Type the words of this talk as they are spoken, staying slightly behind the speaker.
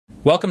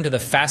Welcome to the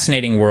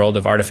fascinating world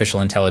of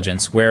artificial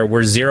intelligence, where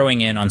we're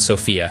zeroing in on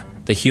Sophia,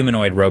 the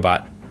humanoid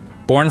robot.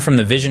 Born from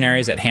the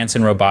visionaries at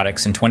Hanson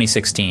Robotics in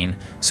 2016,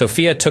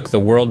 Sophia took the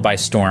world by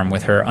storm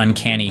with her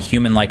uncanny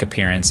human-like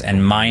appearance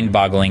and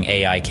mind-boggling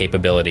AI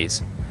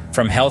capabilities.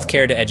 From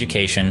healthcare to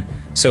education,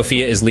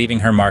 Sophia is leaving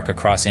her mark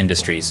across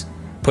industries,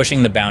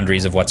 pushing the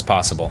boundaries of what's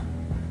possible.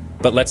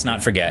 But let's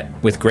not forget,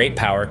 with great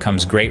power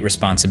comes great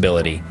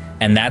responsibility,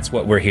 and that's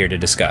what we're here to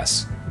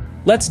discuss.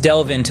 Let's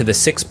delve into the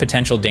 6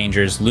 potential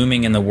dangers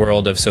looming in the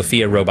world of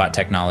Sophia robot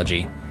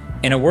technology.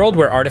 In a world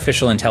where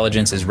artificial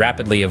intelligence is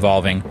rapidly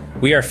evolving,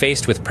 we are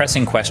faced with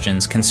pressing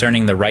questions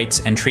concerning the rights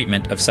and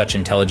treatment of such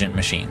intelligent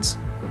machines.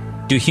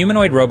 Do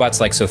humanoid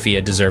robots like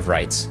Sophia deserve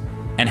rights?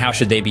 And how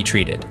should they be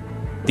treated?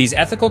 These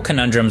ethical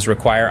conundrums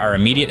require our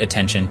immediate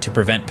attention to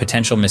prevent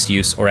potential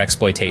misuse or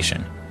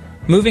exploitation.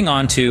 Moving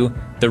on to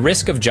the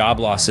risk of job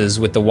losses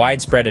with the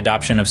widespread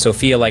adoption of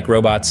Sophia-like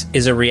robots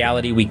is a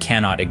reality we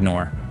cannot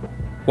ignore.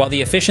 While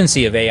the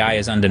efficiency of AI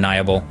is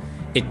undeniable,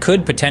 it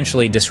could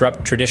potentially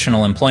disrupt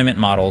traditional employment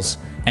models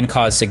and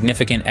cause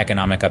significant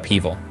economic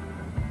upheaval.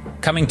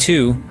 Coming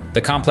to the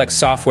complex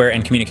software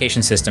and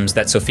communication systems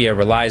that Sophia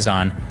relies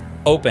on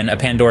open a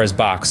Pandora's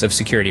box of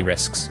security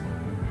risks.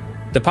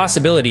 The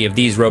possibility of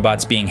these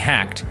robots being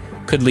hacked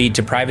could lead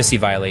to privacy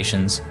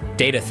violations,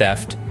 data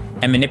theft,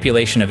 and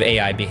manipulation of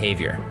AI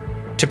behavior.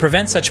 To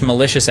prevent such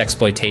malicious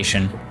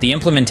exploitation, the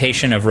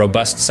implementation of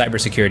robust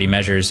cybersecurity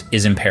measures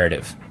is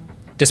imperative.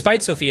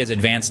 Despite Sophia's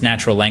advanced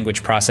natural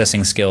language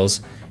processing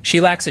skills, she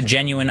lacks a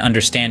genuine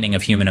understanding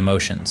of human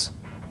emotions.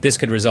 This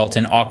could result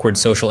in awkward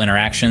social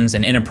interactions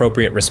and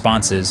inappropriate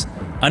responses,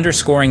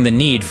 underscoring the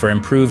need for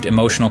improved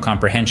emotional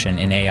comprehension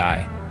in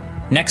AI.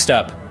 Next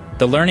up,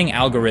 the learning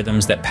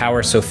algorithms that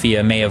power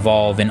Sophia may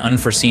evolve in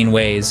unforeseen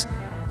ways,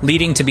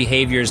 leading to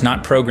behaviors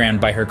not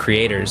programmed by her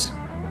creators.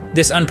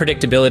 This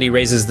unpredictability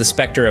raises the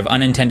specter of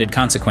unintended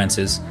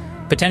consequences,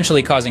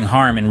 potentially causing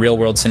harm in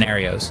real-world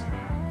scenarios.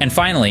 And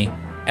finally,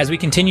 as we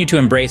continue to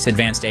embrace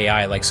advanced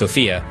AI like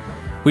Sophia,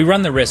 we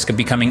run the risk of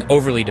becoming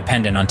overly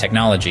dependent on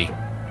technology.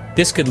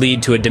 This could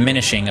lead to a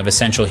diminishing of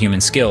essential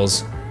human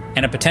skills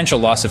and a potential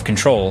loss of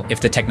control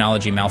if the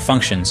technology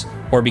malfunctions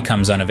or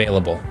becomes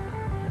unavailable.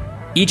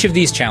 Each of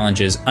these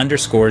challenges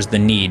underscores the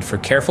need for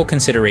careful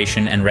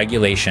consideration and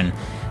regulation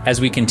as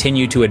we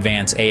continue to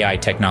advance AI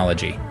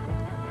technology.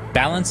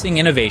 Balancing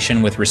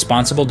innovation with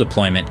responsible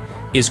deployment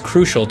is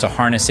crucial to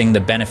harnessing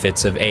the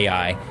benefits of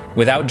AI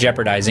without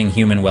jeopardizing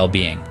human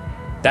well-being.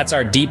 That's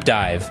our deep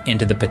dive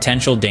into the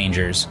potential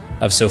dangers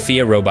of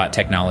Sophia robot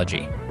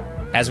technology.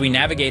 As we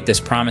navigate this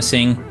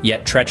promising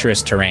yet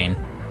treacherous terrain,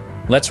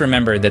 let's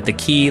remember that the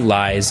key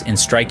lies in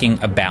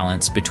striking a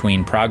balance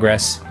between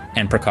progress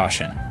and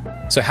precaution.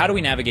 So how do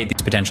we navigate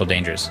these potential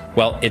dangers?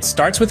 Well, it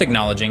starts with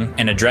acknowledging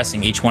and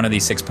addressing each one of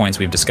these 6 points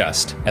we've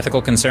discussed.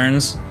 Ethical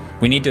concerns,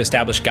 we need to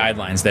establish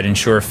guidelines that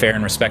ensure fair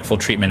and respectful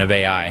treatment of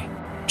AI.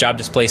 Job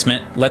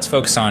displacement, let's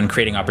focus on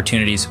creating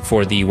opportunities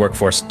for the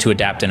workforce to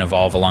adapt and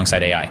evolve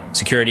alongside AI.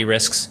 Security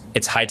risks,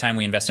 it's high time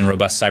we invest in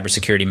robust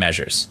cybersecurity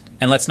measures.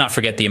 And let's not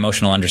forget the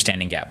emotional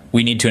understanding gap.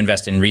 We need to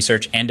invest in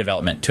research and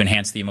development to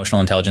enhance the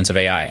emotional intelligence of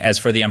AI. As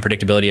for the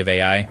unpredictability of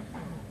AI,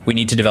 we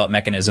need to develop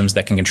mechanisms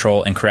that can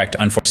control and correct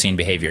unforeseen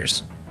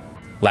behaviors.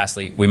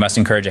 Lastly, we must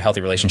encourage a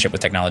healthy relationship with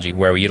technology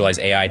where we utilize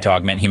AI to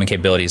augment human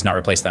capabilities, not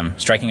replace them.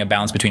 Striking a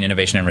balance between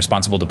innovation and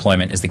responsible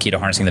deployment is the key to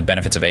harnessing the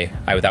benefits of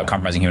AI without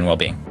compromising human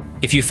well-being.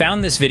 If you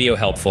found this video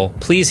helpful,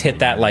 please hit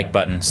that like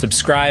button,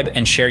 subscribe,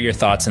 and share your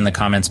thoughts in the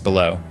comments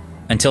below.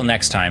 Until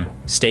next time,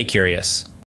 stay curious.